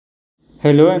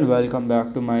Hello and welcome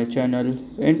back to my channel.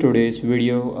 In today's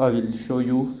video, I will show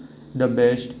you the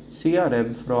best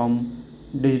CRM from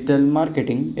digital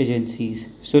marketing agencies.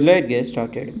 So let's get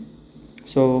started.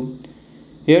 So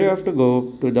here you have to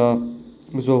go to the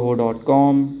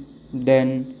zoho.com,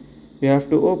 then you have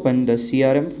to open the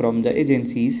CRM from the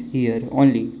agencies here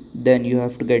only. Then you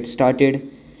have to get started.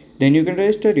 Then you can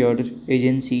register your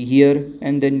agency here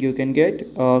and then you can get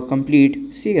a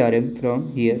complete CRM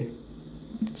from here.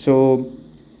 So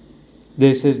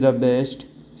this is the best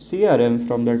CRM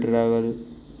from the travel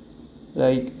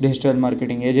like digital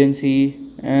marketing agency.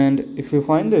 And if you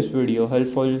find this video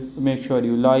helpful, make sure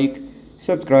you like,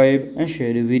 subscribe and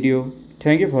share the video.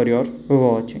 Thank you for your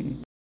watching.